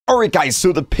Alright guys,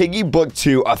 so the Piggy Book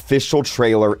 2 official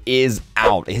trailer is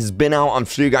out. It has been out. I'm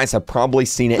sure you guys have probably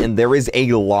seen it, and there is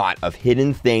a lot of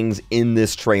hidden things in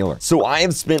this trailer. So I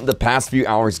have spent the past few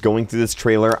hours going through this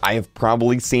trailer. I have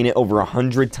probably seen it over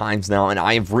 100 times now, and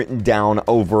I have written down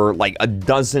over like a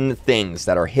dozen things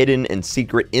that are hidden and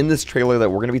secret in this trailer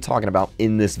that we're going to be talking about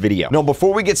in this video. Now,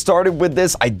 before we get started with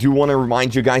this, I do want to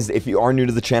remind you guys that if you are new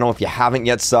to the channel, if you haven't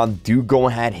yet subbed, do go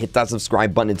ahead, hit that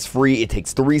subscribe button. It's free. It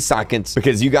takes 3 seconds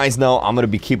because you guys know I'm going to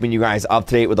be keeping you guys up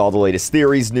to date with all the latest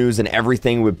theories, news, and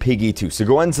everything with Piggy 2. So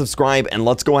go ahead and subscribe, and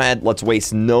let's go ahead. Let's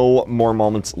waste no more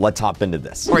moments. Let's hop into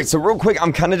this. All right, so real quick,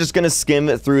 I'm kind of just going to skim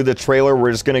through the trailer.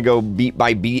 We're just going to go beat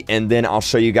by beat, and then I'll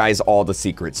show you guys all the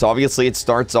secrets. So obviously, it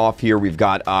starts off here. We've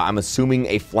got, I'm assuming,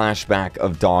 a flashback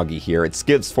of Doggy here. It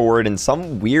skips forward in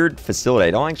some weird facility.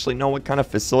 I don't actually know what kind of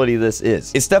facility this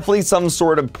is. It's definitely some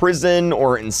sort of prison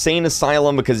or insane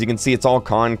asylum because you can see it's all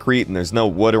concrete and there's no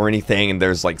wood or anything, and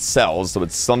there's like cells, so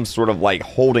it's some sort of like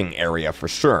holding area for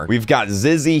sure. We've got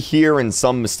Zizzy here in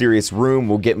some mysterious room.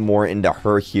 We'll get more into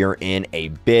her here in a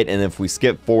bit, and if we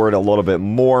skip forward a little bit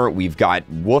more, we've got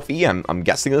Woofy. I'm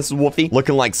guessing this is Woofy,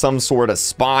 looking like some sort of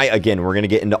spy. Again, we're gonna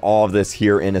get into all of this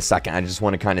here in a second. I just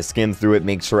want to kind of skim through it,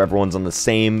 make sure everyone's on the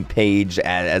same page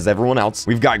as everyone else.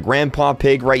 We've got Grandpa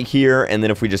Pig right here, and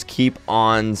then if we just keep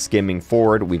on skimming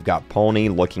forward, we've got Pony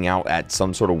looking out at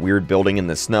some sort of weird building in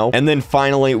the snow, and then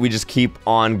finally we just keep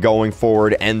on going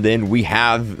forward, and then we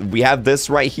have this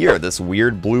right here, this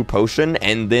weird blue potion,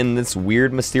 and then this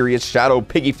weird mysterious shadow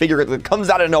piggy figure that comes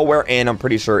out of nowhere, and I'm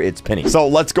pretty sure it's Penny. So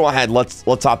let's go ahead, let's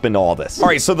hop into all this. All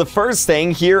right, so the first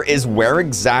thing here is where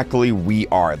exactly we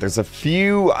are. There's a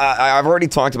few I've already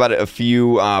talked about it a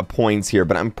few points here,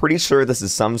 but I'm pretty sure this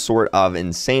is some sort of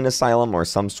insane asylum or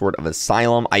some sort of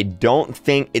asylum. I don't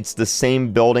think it's the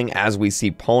same building as we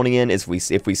see Pony in. If we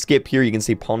skip here, you can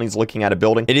see Pony's looking at a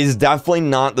building. It is definitely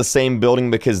not the same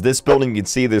building because this building, you can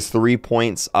see there's 3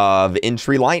 points of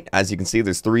entry light. As you can see,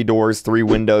 there's 3 doors, 3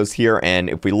 windows here, and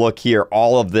if we look here,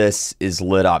 all of this is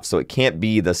lit up, so it can't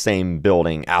be the same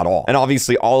building at all. And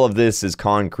obviously, all of this is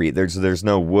concrete. There's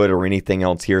no wood or anything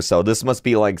else here, so this must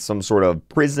be like some sort of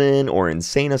prison or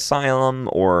insane asylum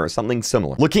or something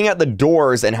similar. Looking at the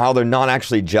doors and how they're not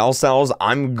actually jail cells,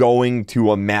 I'm going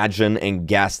to imagine and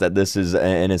guess that this is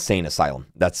an insane asylum.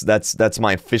 That's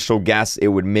my official guess. It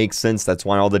would make sense. That's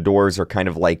why all the doors are kind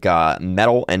of like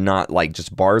metal and not like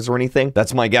just bars or anything.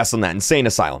 That's my guess on that. Insane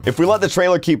asylum. If we let the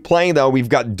trailer keep playing though, we've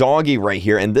got Doggy right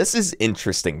here, and this is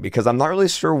interesting because I'm not really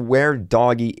sure where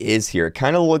Doggy is here. It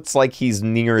kind of looks like he's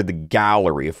near the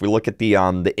gallery. If we look at the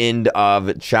end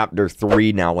of chapter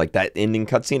 3 now, like that ending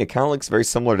cutscene, it kind of looks very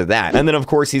similar to that. And then of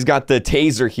course he's got the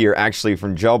taser here actually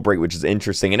from Jailbreak, which is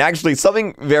interesting. And actually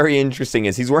something very interesting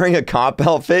is he's wearing a cop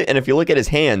outfit, and if you look at his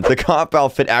hands, the cop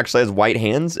outfit actually has white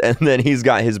hands, and then he's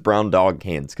got his brown dog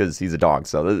hands because he's a dog.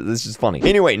 So this is funny.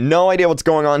 Anyway, no idea what's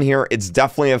going on here. It's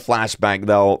definitely a flashback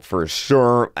though, for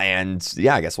sure. And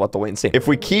yeah, I guess we'll have to wait and see. If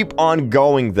we keep on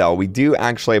going though, we do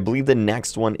actually, I believe the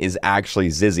next one is actually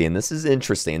Zizzy, and this is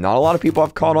interesting. Not a lot of people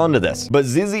have caught on to this, but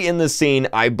Zizzy in this scene,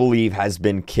 I believe, has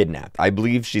been kidnapped. I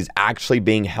believe she's actually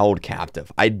being held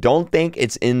captive. I don't think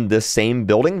it's in the same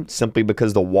building simply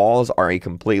because the walls are a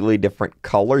completely different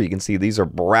color. You can see these are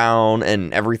brown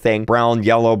and everything. Brown,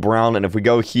 yellow, brown. And if we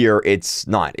go here, it's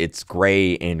not. It's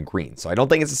gray and green. So I don't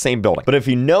think it's the same building. But if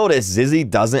you notice, Zizzy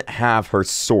doesn't have her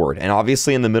sword. And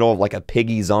obviously in the middle of like a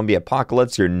piggy zombie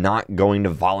apocalypse, you're not going to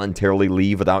voluntarily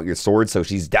leave without your sword. So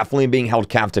she's definitely being held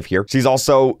captive here. She's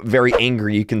also very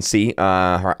angry. You can see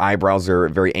her eyebrows are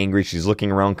very angry. She's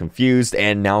looking around confused,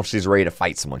 and now she's ready to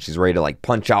fight someone. She's ready to like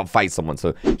punch out, fight someone.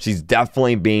 So she's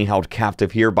definitely being held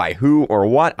captive here by who or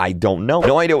what, I don't know.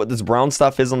 No idea what this brown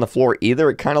stuff is on the floor either.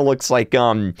 It kind of looks like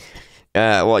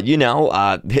well, you know,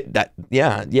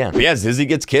 yeah, Zizzy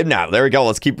gets kidnapped. There we go.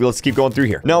 Let's keep going through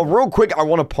here. Now, real quick, I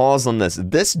want to pause on this.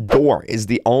 This door is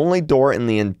the only door in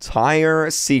the entire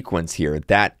sequence here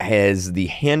that has the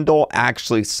handle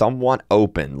actually somewhat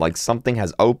open, like something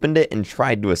has opened it and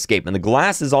tried to escape. And the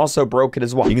glass is also broken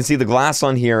as well. You can see the glass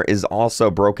on here is also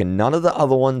broken. None of the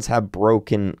other ones have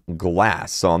broken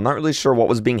glass, so I'm not really sure what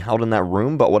was being held in that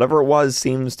room, but whatever it was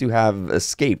seems to have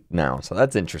escaped now, so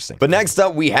that's interesting. But next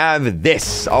up, we have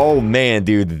this. Oh man,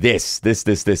 dude, this.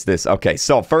 Okay,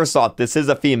 so first off, this is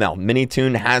a female.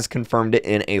 MiniToon has confirmed it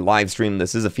in a live stream.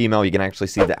 This is a female. You can actually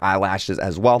see the eyelashes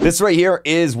as well. This right here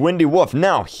is Wendy Wolf.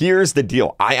 Now, here's the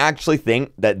deal. I actually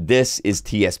think that this is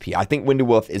TSP. I think Wendy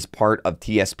Wolf is part of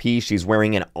TSP. She's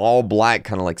wearing an all black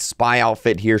kind of like spy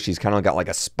outfit here. She's kind of got like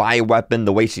a spy weapon.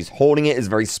 The way she's holding it is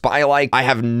very spy-like. I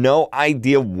have no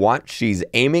idea what she's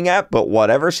aiming at, but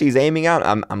whatever she's aiming at,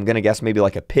 I'm gonna guess maybe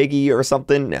like a piggy or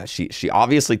something. She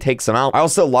obviously takes him out. I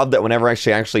also love that whenever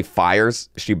she actually fires,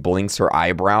 she blinks her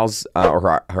eyebrows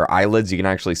or her eyelids. You can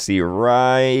actually see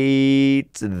right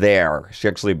there. She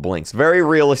actually blinks. Very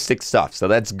realistic stuff, so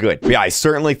that's good. But yeah, I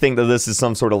certainly think that this is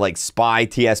some sort of like spy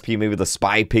TSP, maybe the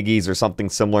spy piggies or something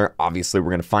similar. Obviously,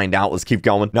 we're gonna find out. Let's keep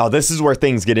going. Now, this is where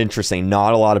things get interesting.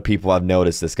 Not a lot of people have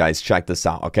noticed this, guys. Check this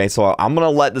out, okay? So I'm gonna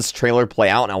let this trailer play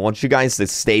out, and I want you guys to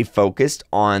stay focused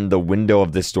on the window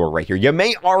of this door right here. You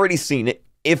may already seen it.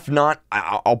 If not,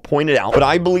 I'll point it out. But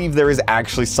I believe there is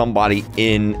actually somebody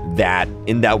in that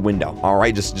window. All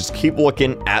right, just keep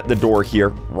looking at the door here,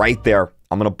 right there.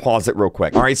 I'm gonna pause it real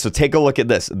quick. All right, so take a look at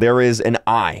this. There is an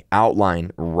eye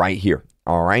outline right here.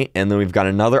 All right, and then we've got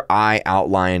another eye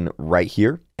outline right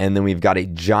here. And then we've got a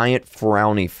giant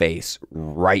frowny face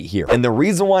right here. And the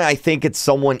reason why I think it's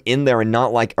someone in there and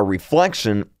not like a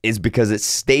reflection is because it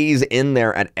stays in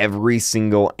there at every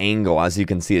single angle. As you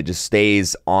can see, it just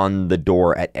stays on the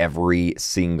door at every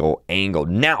single angle.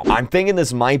 Now, I'm thinking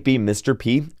this might be Mr.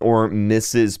 P or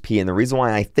Mrs. P. And the reason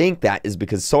why I think that is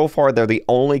because so far they're the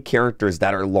only characters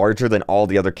that are larger than all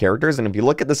the other characters. And if you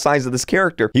look at the size of this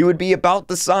character, he would be about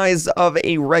the size of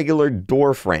a regular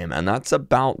door frame. And that's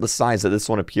about the size that this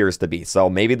one appears to be. So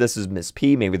maybe this is Miss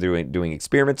P, maybe they're doing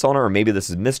experiments on her, or maybe this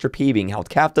is Mr. P being held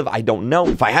captive. I don't know.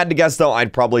 If I had to guess though,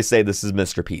 I'd probably say this is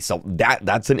Mr. P. So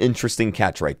that's an interesting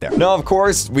catch right there. Now, of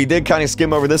course, we did kind of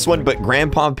skim over this one, but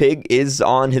Grandpa Pig is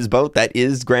on his boat. That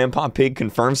is Grandpa Pig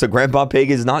confirmed. So Grandpa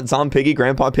Pig is not Zom Piggy.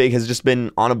 Grandpa Pig has just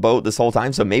been on a boat this whole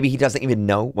time. So maybe he doesn't even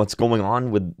know what's going on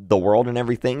with the world and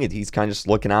everything. He's kind of just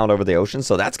looking out over the ocean.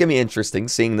 So that's going to be interesting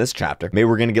seeing this chapter. Maybe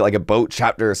we're going to get like a boat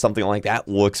chapter or something like that.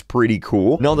 Looks pretty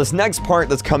cool. Now, this next part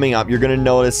that's coming up, you're going to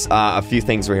notice a few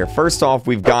things right here. First off,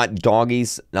 we've got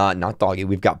Doggy's, not Doggy,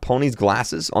 we've got Pony's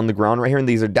glasses on the ground right here. And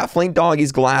these are definitely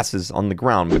Doggy's glasses on the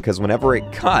ground because whenever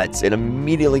it cuts, it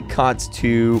immediately cuts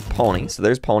to Pony. So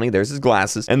there's Pony, there's his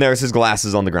glasses, and there's his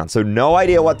glasses on the ground. So no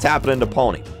idea what's happening to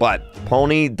Pony, but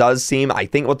Pony does seem, I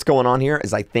think what's going on here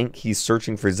is I think he's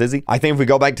searching for Zizzy. I think if we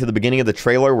go back to the beginning of the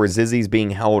trailer where Zizzy's being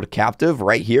held captive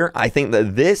right here, I think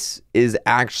that this is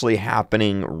actually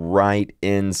happening right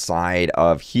inside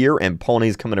of here and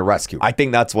Pony's coming to rescue. I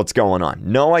think that's what's going on.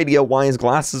 No idea why his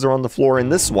glasses are on the floor in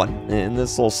this one, in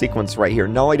this little sequence right here.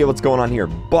 No idea what's going on here,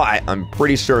 but I'm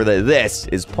pretty sure that this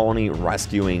is Pony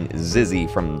rescuing Zizzy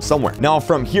from somewhere. Now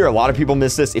from here, a lot of people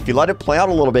miss this. If you let it play out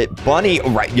a little bit, Bunny,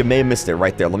 right, you may have missed it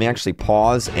right there. Let me actually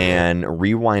pause and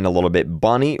rewind a little bit.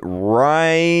 Bunny,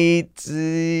 right,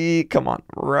 come on,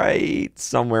 right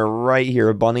somewhere right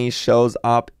here. Bunny shows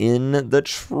up in the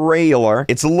trailer.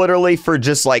 It's literally for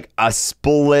just like a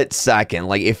split second.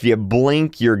 Like if you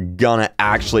blink, you're gonna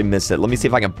actually miss it. Let me see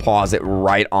if I can pause it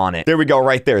right on it. There we go,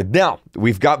 right there. Now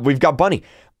we've got Bunny.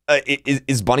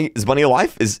 Is Bunny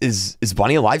alive? Is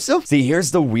Bunny alive still? See,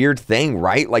 here's the weird thing,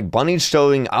 right? Like Bunny's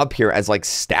showing up here as like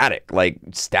static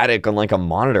on like a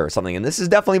monitor or something. And this is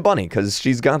definitely Bunny because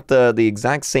she's got the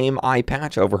exact same eye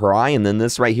patch over her eye. And then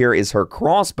this right here is her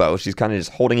crossbow. She's kind of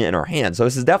just holding it in her hand. So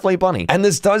this is definitely Bunny. And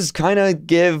this does kind of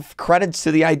give credits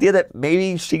to the idea that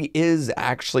maybe she is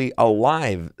actually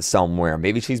alive somewhere.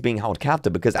 Maybe she's being held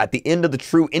captive because at the end of the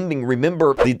true ending,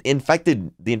 remember the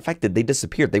infected, they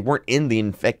disappeared. They weren't in the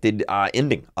infected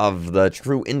ending of the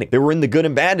true ending. They were in the good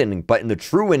and bad ending, but in the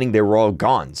true ending, they were all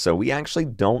gone. So we actually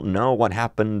don't know what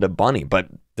happened to Bunny, but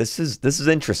this is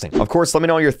interesting. Of course, let me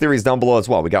know your theories down below as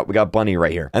well. We got Bunny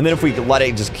right here. And then if we let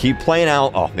it just keep playing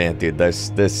out, oh man, dude,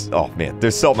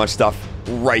 there's so much stuff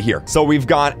right here. So we've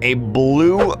got a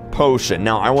blue potion.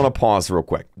 Now I want to pause real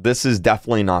quick. This is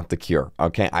definitely not the cure,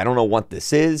 okay? I don't know what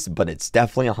this is, but it's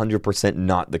definitely 100%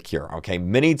 not the cure, okay?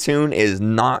 MiniToon is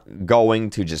not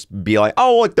going to just be like,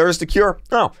 oh, look, there's the cure.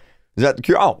 Oh, is that the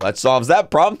cure? Oh, that solves that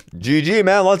problem. GG,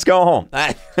 man, let's go home.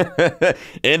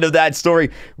 End of that story.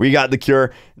 We got the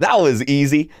cure. That was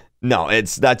easy. No,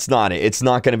 that's not it. It's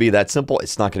not going to be that simple.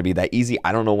 It's not going to be that easy.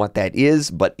 I don't know what that is,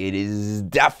 but it is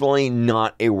definitely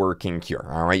not a working cure.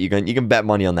 All right, you can bet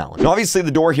money on that one. Now, obviously,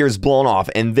 the door here is blown off,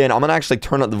 and then I'm going to actually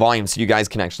turn up the volume so you guys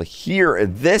can actually hear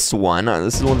this one.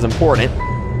 This one's important.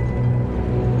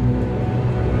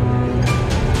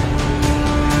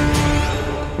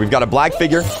 We've got a black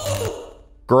figure.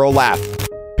 Girl laugh.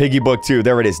 Piggy book 2,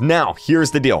 there it is. Now, here's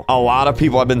the deal. A lot of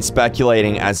people have been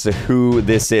speculating as to who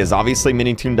this is. Obviously,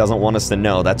 MiniToon doesn't want us to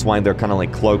know. That's why they're kind of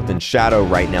like cloaked in shadow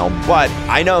right now. But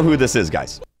I know who this is,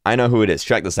 guys. I know who it is.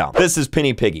 Check this out. This is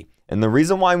Penny Piggy. And the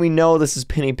reason why we know this is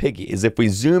Penny Piggy is if we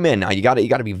zoom in. Now, you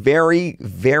gotta be very,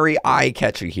 very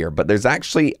eye-catchy here. But there's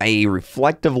actually a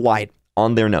reflective light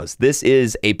on their nose. This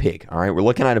is a pig, all right? We're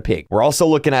looking at a pig. We're also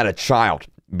looking at a child.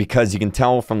 because you can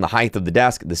tell from the height of the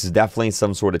desk, this is definitely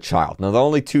some sort of child. Now, the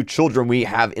only 2 children we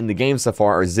have in the game so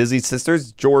far are Zizzy's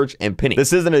sisters, George and Penny.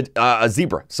 This isn't a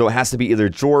zebra, so it has to be either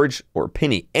George or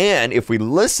Penny. And if we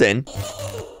listen,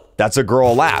 that's a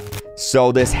girl laugh.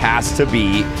 So this has to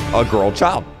be a girl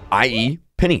child, i.e.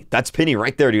 Penny. That's Penny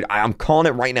right there, dude. I'm calling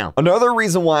it right now. Another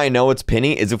reason why I know it's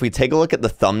Penny is if we take a look at the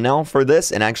thumbnail for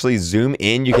this and actually zoom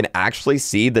in, you can actually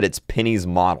see that it's Penny's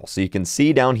model. So you can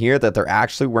see down here that they're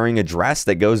actually wearing a dress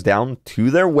that goes down to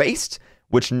their waist,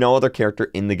 which no other character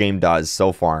in the game does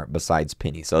so far besides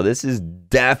Penny. So this is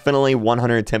definitely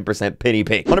 110% Penny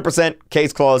Pig. 100%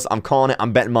 case closed. I'm calling it.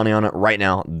 I'm betting money on it right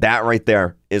now. That right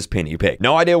there is Penny Pig.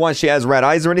 No idea why she has red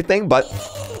eyes or anything, but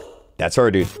that's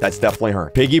her, dude. That's definitely her.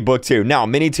 Piggy Book 2. Now,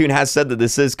 MiniToon has said that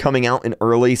this is coming out in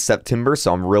early September,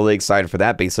 so I'm really excited for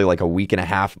that. Basically, like a week and a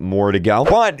half more to go.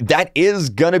 But that is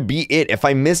gonna be it. If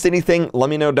I missed anything, let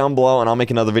me know down below, and I'll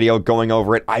make another video going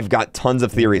over it. I've got tons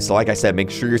of theories. So like I said, make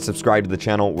sure you're subscribed to the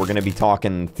channel. We're gonna be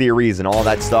talking theories and all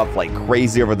that stuff like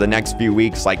crazy over the next few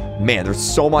weeks. Like, man, there's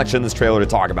so much in this trailer to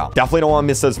talk about. Definitely don't want to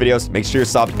miss those videos. Make sure you're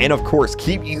subbed. And of course,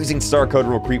 keep using star code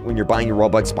RealCreek when you're buying your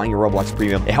Robux, buying your Roblox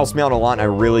Premium. It helps me out a lot, and I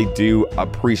really do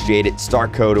appreciate it. Star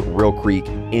code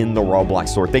RealCreek in the Roblox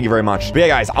store. Thank you very much. But yeah,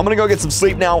 guys, I'm gonna go get some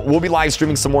sleep now. We'll be live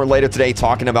streaming some more later today,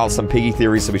 talking about some Piggy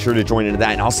theories, so be sure to join into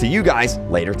that, and I'll see you guys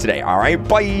later today. All right,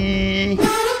 bye.